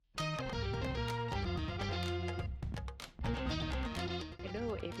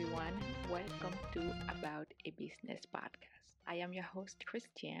everyone. Welcome to About a Business podcast. I am your host,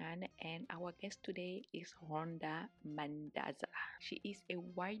 Christian, and our guest today is Rhoda Mandaza. She is a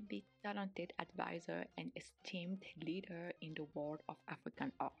widely talented advisor and esteemed leader in the world of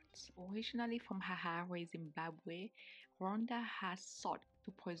African arts. Originally from Harare, Zimbabwe, Rhonda has sought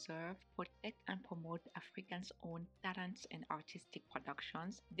to preserve, protect, and promote Africans' own talents and artistic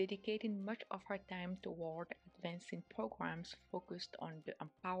productions, dedicating much of her time toward advancing programs focused on the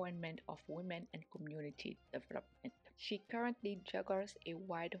empowerment of women and community development. She currently juggles a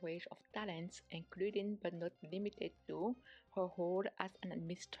wide range of talents, including but not limited to her role as an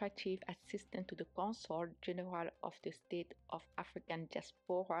administrative assistant to the Consul General of the State of African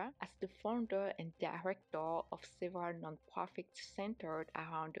Diaspora, as the founder and director of several nonprofits centered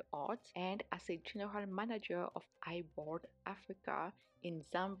around the arts, and as a general manager of iBoard Africa in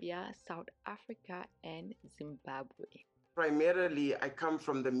Zambia, South Africa, and Zimbabwe. Primarily, I come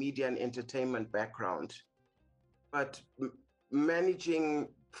from the media and entertainment background, but managing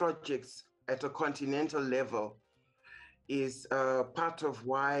projects at a continental level is part of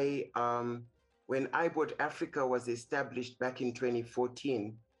why when iBoard Africa was established back in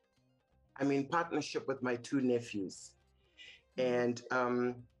 2014, I'm in partnership with my two nephews. And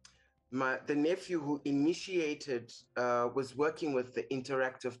the nephew who initiated was working with the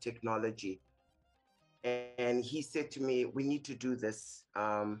interactive technology. And he said to me, we need to do this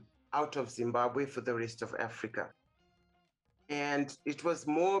out of Zimbabwe for the rest of Africa. And it was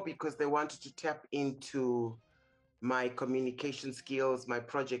more because they wanted to tap into my communication skills, my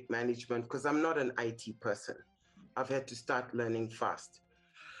project management, because I'm not an IT person. I've had to start learning fast.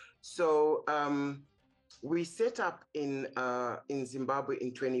 So we set up in Zimbabwe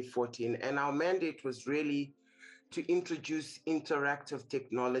in 2014, and our mandate was really to introduce interactive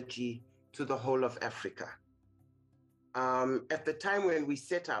technology to the whole of Africa. At the time when we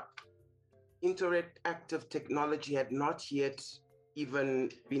set up, interactive technology had not yet even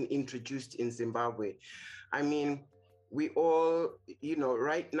been introduced in Zimbabwe. I mean, we all,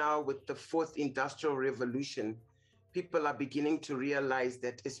 right now with the fourth industrial revolution, people are beginning to realize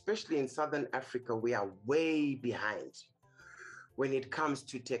that, especially in Southern Africa, we are way behind when it comes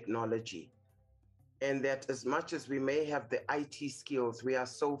to technology. And that as much as we may have the IT skills, we are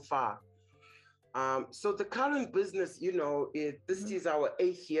so far. So the current business, this is our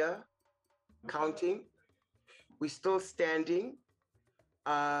 8th year counting. We're still standing.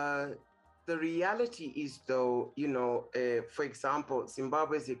 The reality is, though, for example,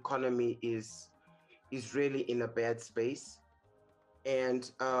 Zimbabwe's economy is really in a bad space.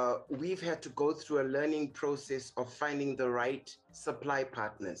 And we've had to go through a learning process of finding the right supply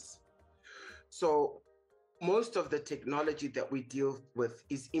partners. So most of the technology that we deal with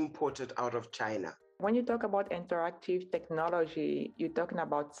is imported out of China. When you talk about interactive technology, you're talking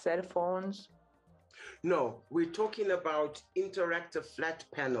about cell phones? No, we're talking about interactive flat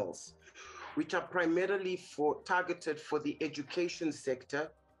panels, which are primarily targeted for the education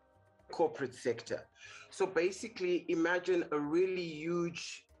sector, corporate sector. So basically, imagine a really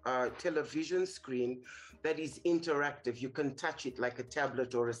huge television screen that is interactive. You can touch it like a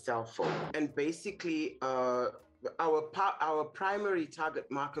tablet or a cell phone. And basically, our primary target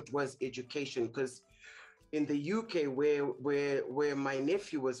market was education, because in the UK, where my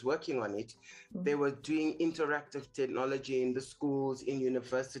nephew was working on it, they were doing interactive technology in the schools, in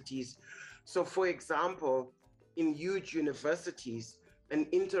universities. So for example, in huge universities, an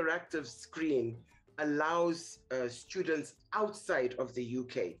interactive screen allows students outside of the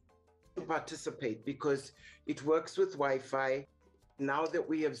UK to participate because it works with Wi-Fi. Now that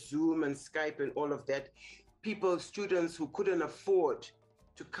we have Zoom and Skype and all of that, students who couldn't afford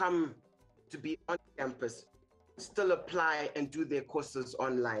to come to be on campus still apply and do their courses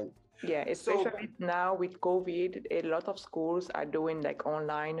online. Yeah, especially now with COVID, a lot of schools are doing like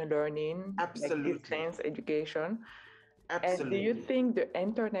online learning, absolutely, like distance education. Absolutely. And do you think the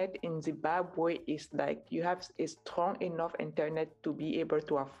internet in Zimbabwe is like, you have a strong enough internet to be able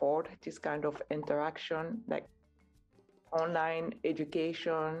to afford this kind of interaction, like online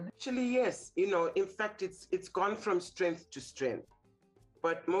education? Actually, yes. In fact, it's gone from strength to strength.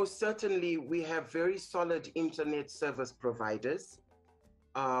 But most certainly, we have very solid internet service providers.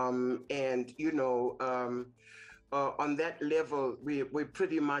 On that level, we're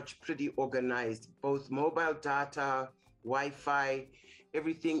pretty organized. Both mobile data, Wi-Fi,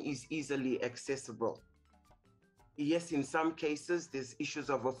 everything is easily accessible. Yes, in some cases, there's issues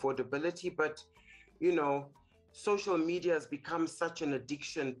of affordability, but, social media has become such an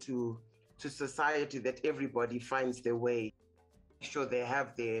addiction to society that everybody finds their way. Sure, they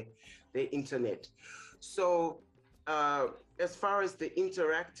have their internet. So as far as the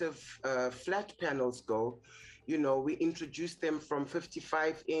interactive flat panels go, we introduced them from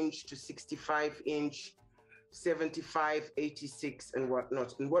 55 inch to 65 inch, 75, 86, and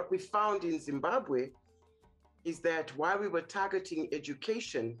whatnot. And what we found in Zimbabwe is that while we were targeting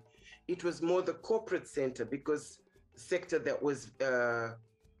education, it was more the corporate sector that was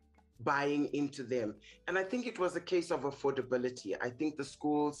buying into them. And I think it was a case of affordability. I think the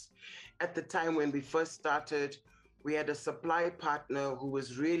schools, at the time when we first started, we had a supply partner who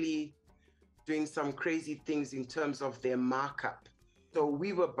was really doing some crazy things in terms of their markup. So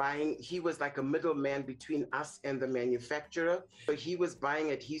we were buying, he was like a middleman between us and the manufacturer. So he was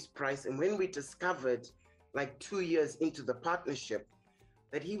buying at his price. And when we discovered, like 2 years into the partnership,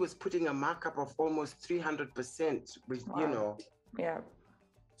 that he was putting a markup of almost 300%, Wow. Yeah.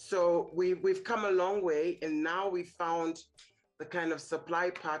 So we've come a long way, and now we found the kind of supply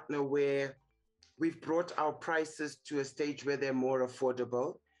partner where we've brought our prices to a stage where they're more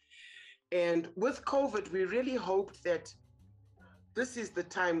affordable. And with COVID, we really hoped that this is the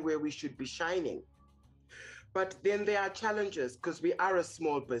time where we should be shining. But then there are challenges because we are a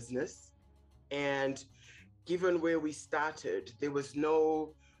small business, and given where we started, there was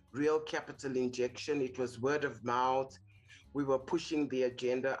no real capital injection. It was word of mouth. We were pushing the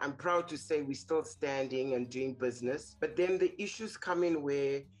agenda. I'm proud to say we're still standing and doing business. But then the issues come in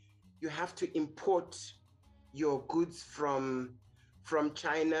where you have to import your goods from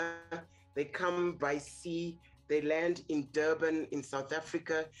China. They come by sea. They land in Durban in South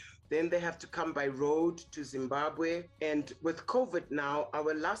Africa. Then they have to come by road to Zimbabwe. And with COVID now,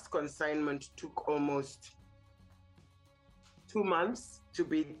 our last consignment took almost 2 months to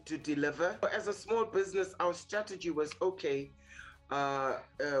deliver. As a small business, our strategy was, okay,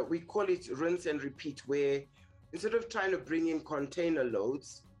 we call it rinse and repeat, where instead of trying to bring in container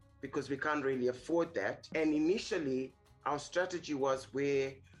loads, because we can't really afford that, and initially our strategy was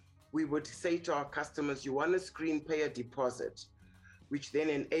where we would say to our customers, you want a screen, pay a deposit, which then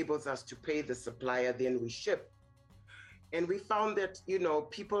enables us to pay the supplier, then we ship. And we found that,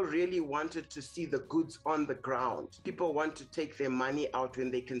 people really wanted to see the goods on the ground. People want to take their money out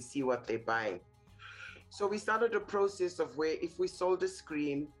when they can see what they're buying. So we started a process of where if we sold a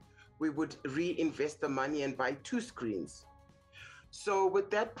screen, we would reinvest the money and buy 2 screens. So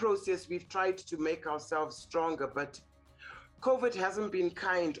with that process, we've tried to make ourselves stronger, but COVID hasn't been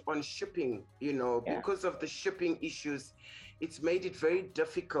kind on shipping, because of the shipping issues. It's made it very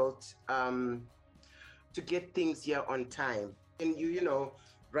difficult to get things here on time. And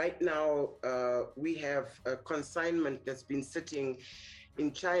right now we have a consignment that's been sitting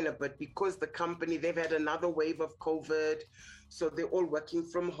in China, but because the company, they've had another wave of COVID, so they're all working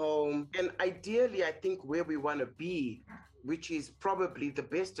from home. And ideally, I think where we want to be, which is probably the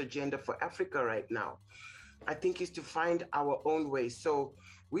best agenda for Africa right now, I think is to find our own way. So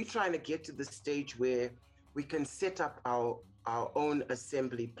we're trying to get to the stage where we can set up our own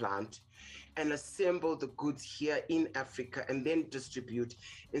assembly plant and assemble the goods here in Africa and then distribute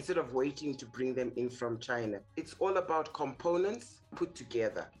instead of waiting to bring them in from China. It's all about components put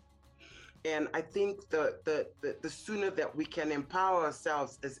together. And I think the sooner that we can empower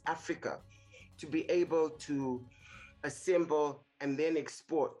ourselves as Africa to be able to assemble and then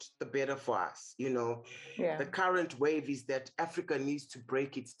export, the better for us. The current wave is that Africa needs to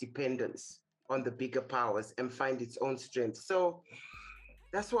break its dependence on the bigger powers and find its own strength. So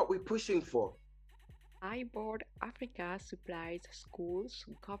that's what we're pushing for. iBoard Africa supplies schools,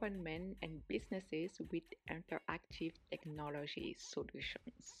 government, and businesses with interactive technology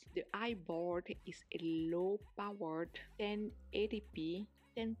solutions. The iBoard is a low-powered 1080p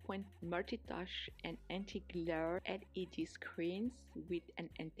 10-point multi-touch and anti-glare LED screens with an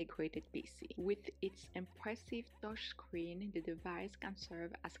integrated PC. With its impressive touchscreen, the device can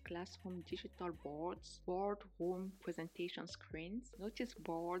serve as classroom digital boards, boardroom presentation screens, notice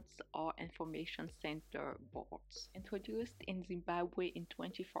boards, or information center boards. Introduced in Zimbabwe in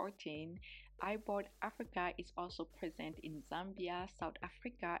 2014, iBoard Africa is also present in Zambia, South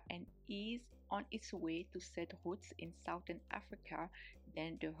Africa, and is on its way to set roots in Southern Africa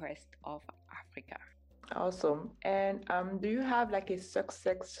than the rest of Africa. Awesome. And do you have like a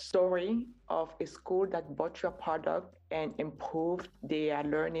success story of a school that bought your product and improved their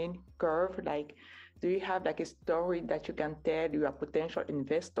learning curve? Like, do you have like a story that you can tell your potential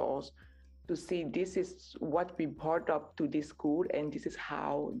investors to see this is what we brought up to this school and this is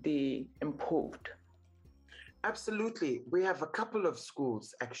how they improved? Absolutely. We have a couple of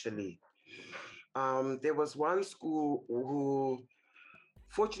schools actually. There was one school who,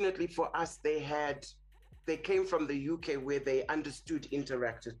 fortunately for us, they had They came from the UK where they understood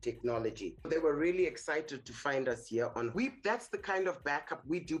interactive technology. They were really excited to find us here that's the kind of backup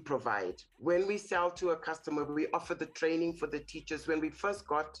we do provide. When we sell to a customer, we offer the training for the teachers. When we first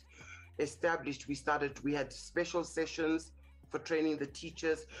got established, we had special sessions for training the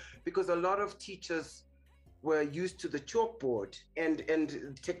teachers, because a lot of teachers were used to the chalkboard and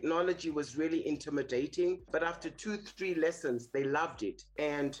technology was really intimidating. But after 2-3 lessons, they loved it.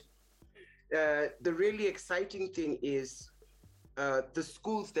 And the really exciting thing is the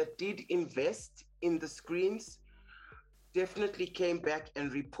schools that did invest in the screens definitely came back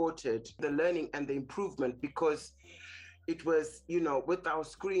and reported the learning and the improvement, because it was, with our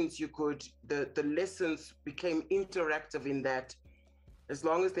screens, the lessons became interactive in that as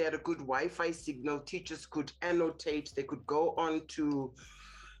long as they had a good Wi-Fi signal, teachers could annotate, they could go onto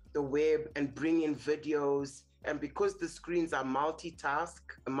the web and bring in videos. And because the screens are multi-touch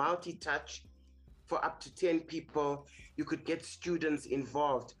for up to 10 people, you could get students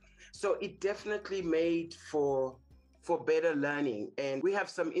involved. So it definitely made for better learning. And we have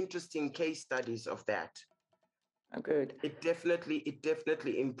some interesting case studies of that. Good. It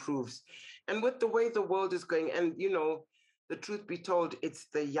definitely improves. And with the way the world is going, and the truth be told, it's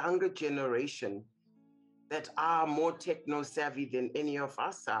the younger generation that are more techno savvy than any of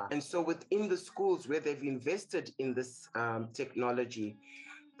us are. And so within the schools where they've invested in this technology,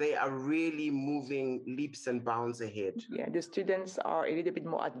 they are really moving leaps and bounds ahead. Yeah, the students are a little bit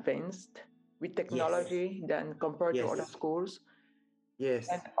more advanced with technology than compared to other schools. Yes.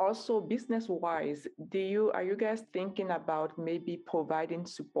 And also business-wise, are you guys thinking about maybe providing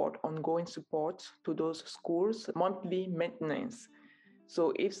support, ongoing support to those schools, monthly maintenance?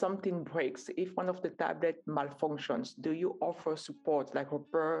 So if something breaks, if one of the tablet malfunctions, do you offer support, like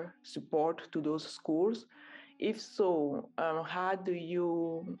repair support to those schools? If so, how do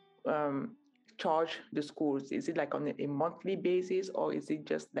you charge the schools? Is it like on a monthly basis, or is it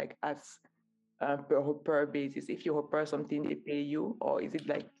just like as per basis? If you repair something, they pay you, or is it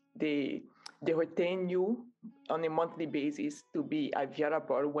like they retain you on a monthly basis to be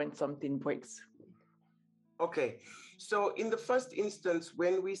available when something breaks? Okay, so in the first instance,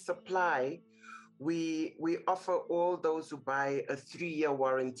 when we supply, we offer all those who buy a 3-year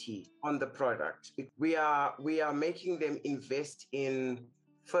warranty on the product. We are making them invest in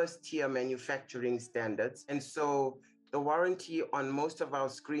first-tier manufacturing standards, and so the warranty on most of our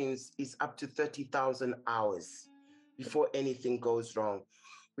screens is up to 30,000 hours before anything goes wrong.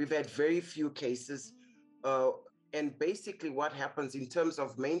 We've had very few cases, and basically what happens in terms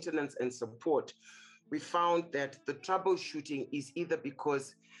of maintenance and support, we found that the troubleshooting is either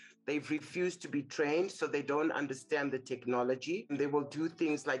because they've refused to be trained, so they don't understand the technology, and they will do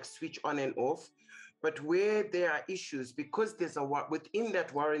things like switch on and off. But where there are issues, because there's within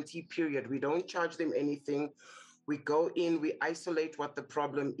that warranty period, we don't charge them anything. We go in, we isolate what the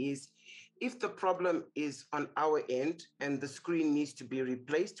problem is. If the problem is on our end and the screen needs to be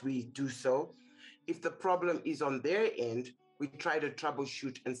replaced, we do so. If the problem is on their end, we try to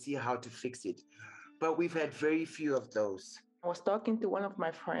troubleshoot and see how to fix it. But we've had very few of those. I was talking to one of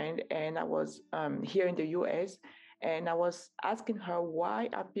my friends, and I was here in the US, and I was asking her, why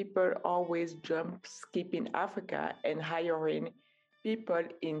are people always skipping Africa and hiring people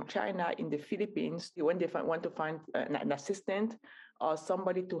in China, in the Philippines, when they want to find an assistant or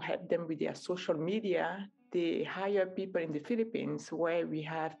somebody to help them with their social media? They hire people in the Philippines, where we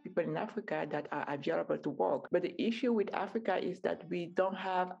have people in Africa that are available to work. But the issue with Africa is that we don't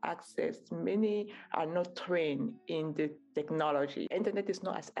have access. Many are not trained in the technology. Internet is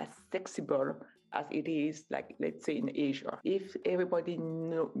not as accessible as it is, like, let's say, in Asia. If everybody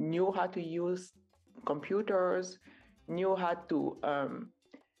knew how to use computers, knew how to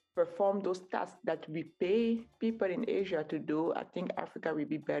perform those tasks that we pay people in Asia to do, I think Africa will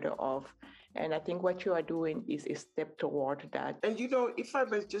be better off. And I think what you are doing is a step toward that. And, if I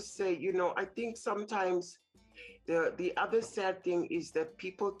may just say, I think sometimes the other sad thing is that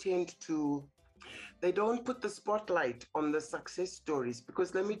people they don't put the spotlight on the success stories,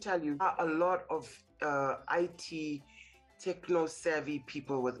 because let me tell you, a lot of IT techno-savvy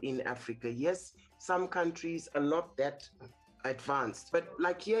people within Africa. Yes, some countries are not that advanced, but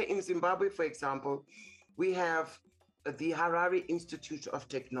like here in Zimbabwe, for example, we have the Harare Institute of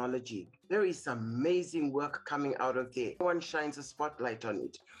Technology. There is some amazing work coming out of there. No one shines a spotlight on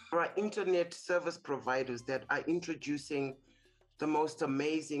it. There are internet service providers that are introducing the most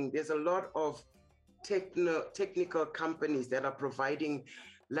amazing. There's a lot of technical companies that are providing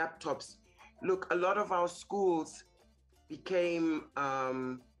laptops. Look, a lot of our schools became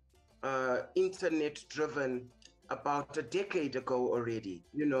internet-driven about a decade ago already.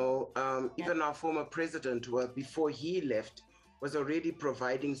 Even our former president, before he left, was already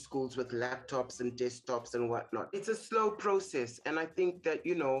providing schools with laptops and desktops and whatnot. It's a slow process. And I think that,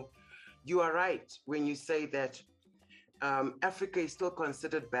 you are right when you say that Africa is still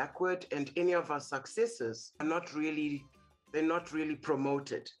considered backward, and any of our successes are they're not really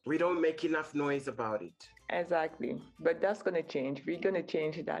promoted. We don't make enough noise about it. Exactly. But that's going to change. We're going to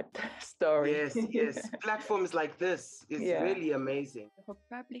change that story. Yes. Platforms like this is really amazing. The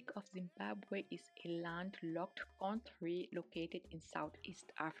Republic of Zimbabwe is a landlocked country located in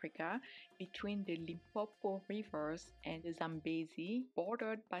Southeast Africa between the Limpopo rivers and the Zambezi,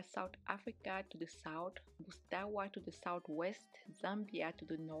 bordered by South Africa to the south, Botswana to the southwest, Zambia to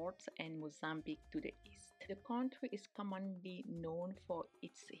the north, and Mozambique to the east. The country is commonly known for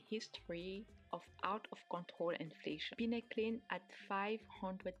its history of out-of-control inflation, pinnacling at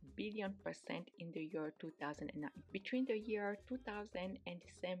 500 billion% in the year 2009. Between the year 2000 and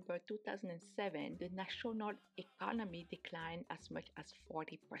December 2007, the national economy declined as much as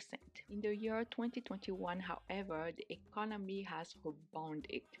 40%. In the year 2021, however, the economy has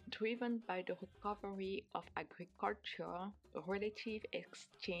rebounded, driven by the recovery of agriculture, relative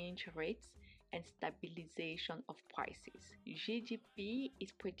exchange rates, and stabilization of prices. GDP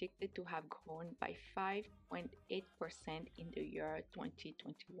is predicted to have grown by 5.8% in the year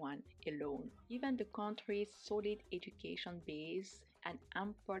 2021 alone. Given the country's solid education base and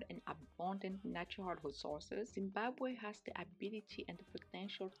ample and abundant natural resources, Zimbabwe has the ability and the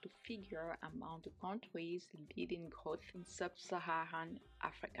potential to figure among the countries leading growth in sub-Saharan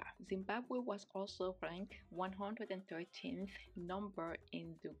Africa. Zimbabwe was also ranked 113th number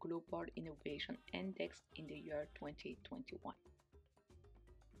in the Global Innovation Index in the year 2021.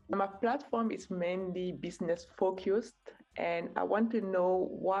 My platform is mainly business focused, and I want to know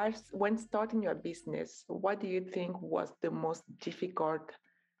when starting your business, what do you think was the most difficult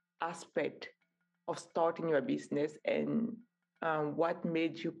aspect of starting your business, and what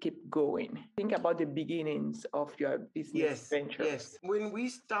made you keep going? Think about the beginnings of your business venture. Yes. When we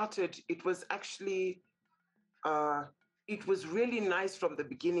started, it was actually it was really nice from the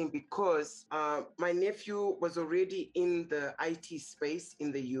beginning because my nephew was already in the IT space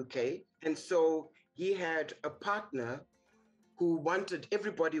in the UK. And so he had a partner who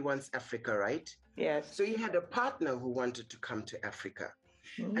everybody wants Africa, right? Yes. So he had a partner who wanted to come to Africa.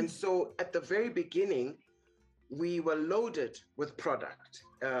 Mm-hmm. And so at the very beginning, we were loaded with product.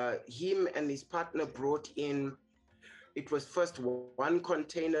 Him and his partner brought in, it was first one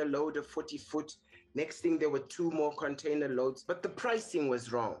container load of 40-foot. Next thing, there were 2 more container loads, but the pricing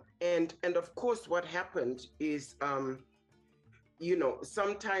was wrong. And of course, what happened is,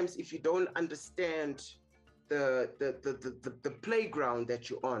 sometimes if you don't understand the playground that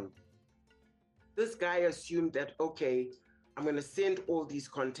you're on, this guy assumed that, okay, I'm going to send all these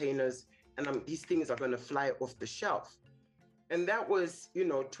containers and these things are going to fly off the shelf. And that was,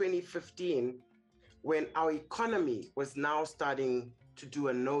 2015, when our economy was now starting to do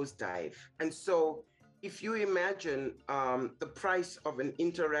a nosedive. And so if you imagine the price of an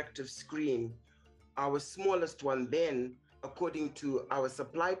interactive screen, our smallest one then, according to our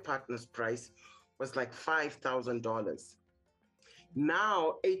supply partner's price, was like $5,000.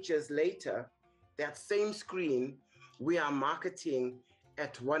 Now, 8 years later, that same screen, we are marketing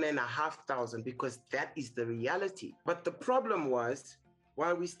at $1,500 because that is the reality. But the problem was,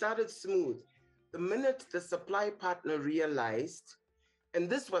 while we started smooth, the minute the supply partner realized, and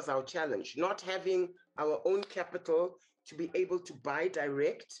this was our challenge, not having our own capital to be able to buy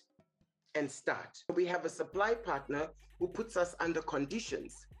direct and start. We have a supply partner who puts us under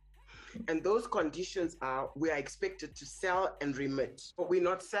conditions. And those conditions are, we are expected to sell and remit, but we're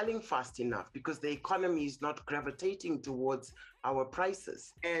not selling fast enough because the economy is not gravitating towards our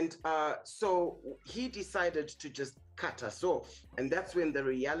prices. And so he decided to just cut us off. And that's when the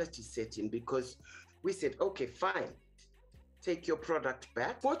reality set in, because we said, okay, fine, take your product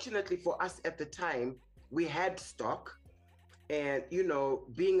back. Fortunately for us at the time, we had stock. And,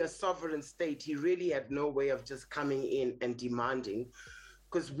 being a sovereign state, he really had no way of just coming in and demanding,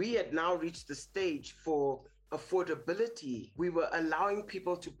 because we had now reached the stage for affordability. We were allowing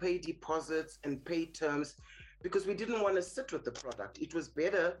people to pay deposits and pay terms because we didn't want to sit with the product. It was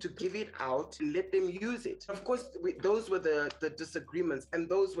better to give it out and let them use it. Of course, those were the disagreements, and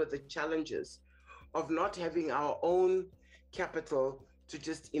those were the challenges of not having our own capital to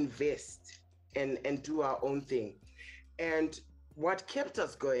just invest and do our own thing. And what kept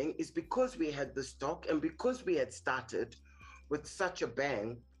us going is because we had the stock and because we had started with such a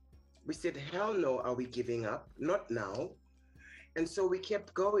bang, we said, hell no, are we giving up? Not now. And so we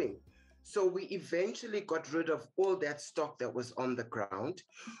kept going. So we eventually got rid of all that stock that was on the ground.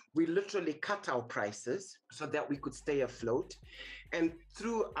 We literally cut our prices so that we could stay afloat. And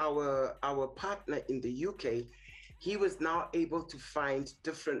through our partner in the UK, he was now able to find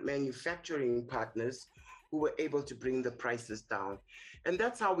different manufacturing partners who were able to bring the prices down. And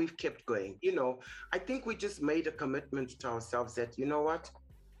that's how we've kept going. I think we just made a commitment to ourselves that, you know what,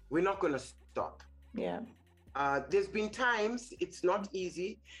 we're not going to stop. Yeah. There's been times, it's not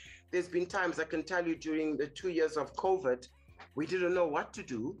easy. There's been times, I can tell you, during the 2 years of COVID, we didn't know what to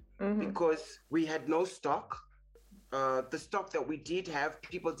do because we had no stock. The stock that we did have,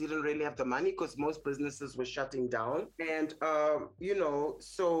 people didn't really have the money because most businesses were shutting down. And,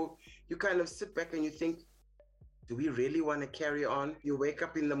 so you kind of sit back and you think, do we really want to carry on? You wake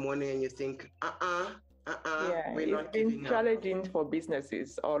up in the morning and you think, we're not giving up. It's been challenging for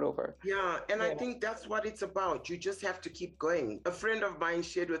businesses all over. Yeah, and I think that's what it's about. You just have to keep going. A friend of mine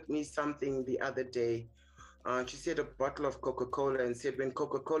shared with me something the other day. She said a bottle of Coca-Cola and said when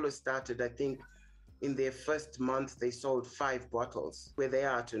Coca-Cola started, I think in their first month, they sold 5 bottles where they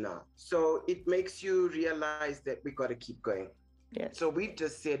are to now. So it makes you realize that we got to keep going. Yes. So we've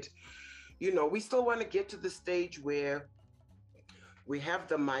just said, we still want to get to the stage where we have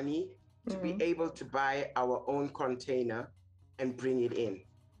the money to be able to buy our own container and bring it in.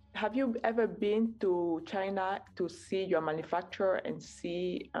 Have you ever been to China to see your manufacturer and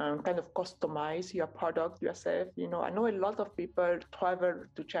see kind of customize your product yourself? I know a lot of people travel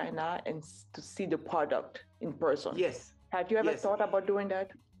to China and to see the product in person. Yes. Have you ever thought about doing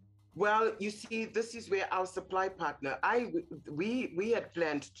that? Well, you see, this is where our supply partner, we had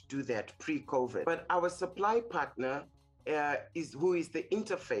planned to do that pre-COVID, but our supply partner who is the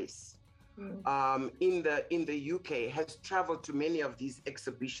interface in the UK has traveled to many of these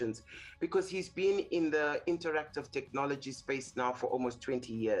exhibitions because he's been in the interactive technology space now for almost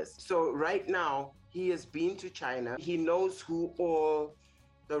 20 years. So right now he has been to China. He knows who all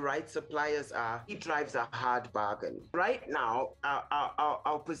the right suppliers are. He drives a hard bargain. Right now,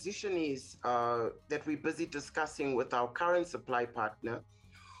 our position is that we're busy discussing with our current supply partner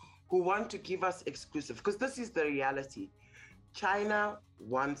who want to give us exclusive, because this is the reality. China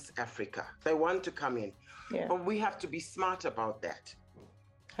wants Africa. They want to come in. Yeah. But we have to be smart about that.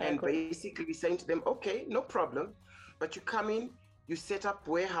 Basically saying to them, okay, no problem. But you come in, you set up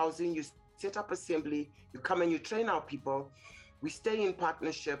warehousing, you set up assembly, you come and you train our people. We stay in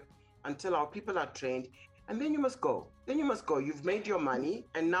partnership until our people are trained. And then you must go. You've made your money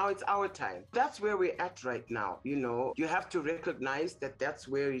and now it's our time. That's where we're at right now. You have to recognize that that's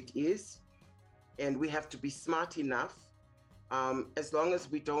where it is. And we have to be smart enough. As long as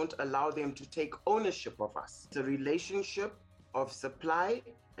we don't allow them to take ownership of us. It's a relationship of supply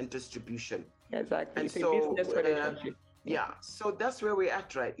and distribution. Exactly. And it's so, a business relationship. So that's where we're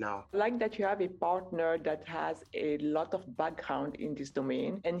at right now. I like that you have a partner that has a lot of background in this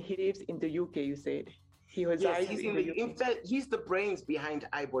domain, and he lives in the UK, you said. He resides in the UK. In fact, he's the brains behind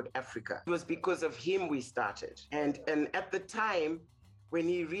iBoard Africa. It was because of him we started. And at the time, when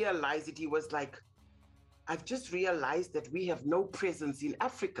he realized it, he was like, I've just realized that we have no presence in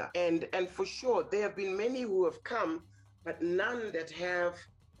Africa. And for sure, there have been many who have come, but none that have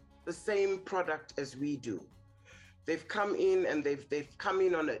the same product as we do. They've come in and they've come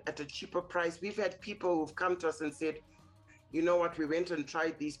in at a cheaper price. We've had people who've come to us and said, you know what, we went and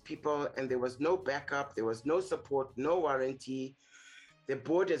tried these people and there was no backup, there was no support, no warranty. The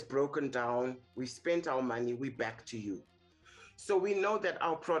board has broken down. We spent our money, we're back to you. So we know that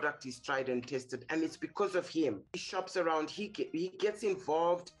our product is tried and tested, and it's because of him. He shops around, he gets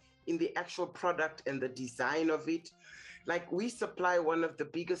involved in the actual product and the design of it. Like, we supply one of the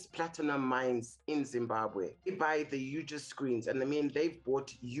biggest platinum mines in Zimbabwe. They buy the hugest screens, and I mean, they've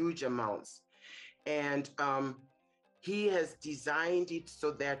bought huge amounts. And he has designed it so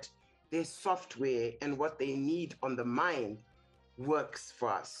that their software and what they need on the mine works for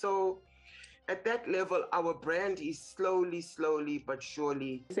us. So at that level, our brand is slowly but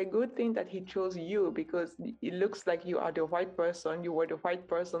surely. It's a good thing that he chose you, because it looks like you are the right person. You were the right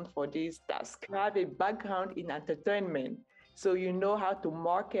person for this task. You have a background in entertainment. So you know how to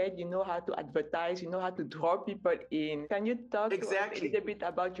market, you know how to advertise, you know how to draw people in. Can you talk to us a little bit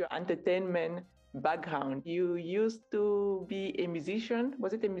about your entertainment background? You used to be a musician.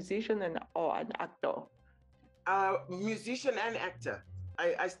 Was it a musician or an actor? Musician and actor.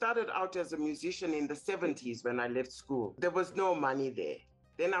 I started out as a musician in the 70s when I left school. There was no money there.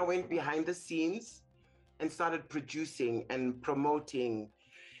 Then I went behind the scenes and started producing and promoting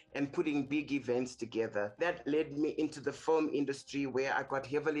and putting big events together. That led me into the film industry, where I got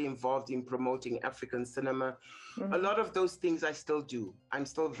heavily involved in promoting African cinema. A lot of those things I still do. I'm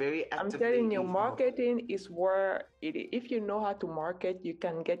still very I'm actively telling you, involved. marketing is where if you know how to market, you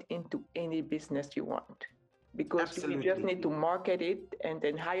can get into any business you want. Because Absolutely. you just need to market it and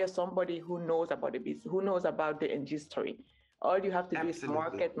then hire somebody who knows about the business, who knows about the industry. All you have to do is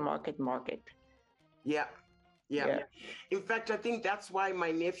market, market, market. Yeah. In fact, I think that's why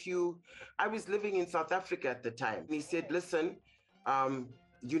my nephew, I was living in South Africa at the time. He said, listen,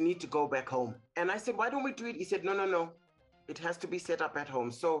 you need to go back home. And I said, why don't we do it? He said, no. It has to be set up at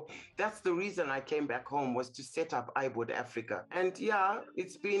home. So that's the reason I came back home, was to set up iBoard Africa. And yeah,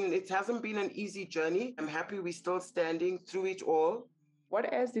 it hasn't been an easy journey. I'm happy we're still standing through it all.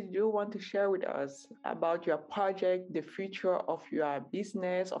 What else did you want to share with us about your project, the future of your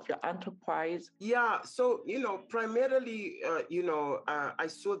business, of your enterprise? Yeah, so, primarily, I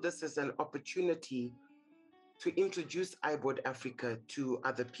saw this as an opportunity to introduce iBoard Africa to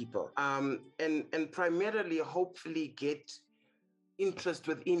other people, and primarily, hopefully, get interest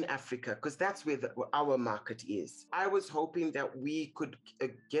within Africa, because that's where our market is. I was hoping that we could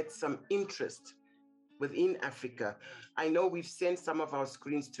get some interest within Africa. I know we've sent some of our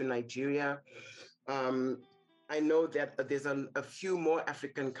screens to Nigeria. I know that there's a few more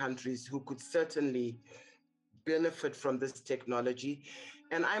African countries who could certainly benefit from this technology.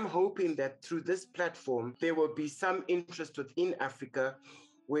 And I'm hoping that through this platform, there will be some interest within Africa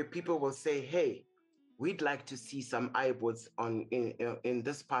where people will say, hey, we'd like to see some iBoards in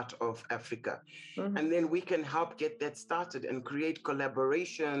this part of Africa. And then we can help get that started and create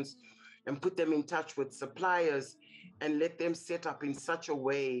collaborations and put them in touch with suppliers and let them set up in such a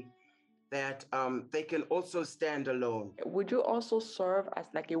way that they can also stand alone. Would you also serve as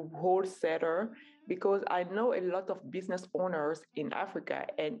like a wholesaler? Because I know a lot of business owners in Africa,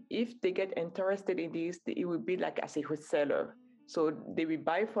 and if they get interested in this, it will be like as a wholesaler. So they will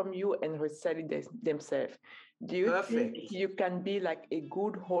buy from you and resell it themselves. Do you think you can be like a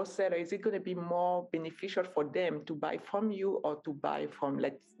good wholesaler? Is it going to be more beneficial for them to buy from you or to buy from,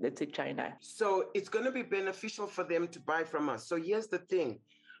 let's say, China? So it's going to be beneficial for them to buy from us. So here's the thing.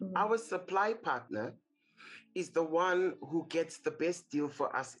 Our supply partner is the one who gets the best deal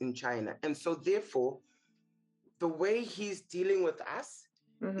for us in China. And so therefore, the way he's dealing with us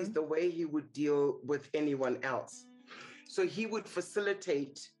is the way he would deal with anyone else. So he would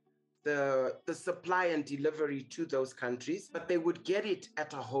facilitate the supply and delivery to those countries, but they would get it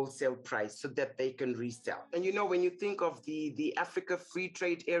at a wholesale price so that they can resell. And when you think of the Africa Free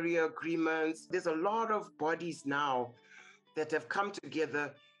Trade Area agreements, there's a lot of bodies now that have come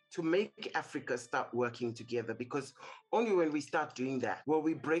together to make Africa start working together, because only when we start doing that will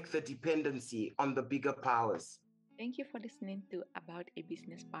we break the dependency on the bigger powers. Thank you for listening to About a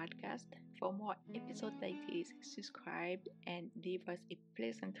Business podcast. For more episodes like this, subscribe and leave us a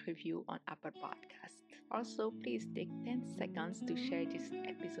pleasant review on Apple Podcasts. Also, please take 10 seconds to share this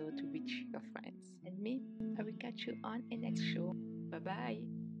episode with your friends. And me, I will catch you on a next show.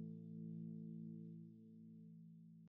 Bye-bye.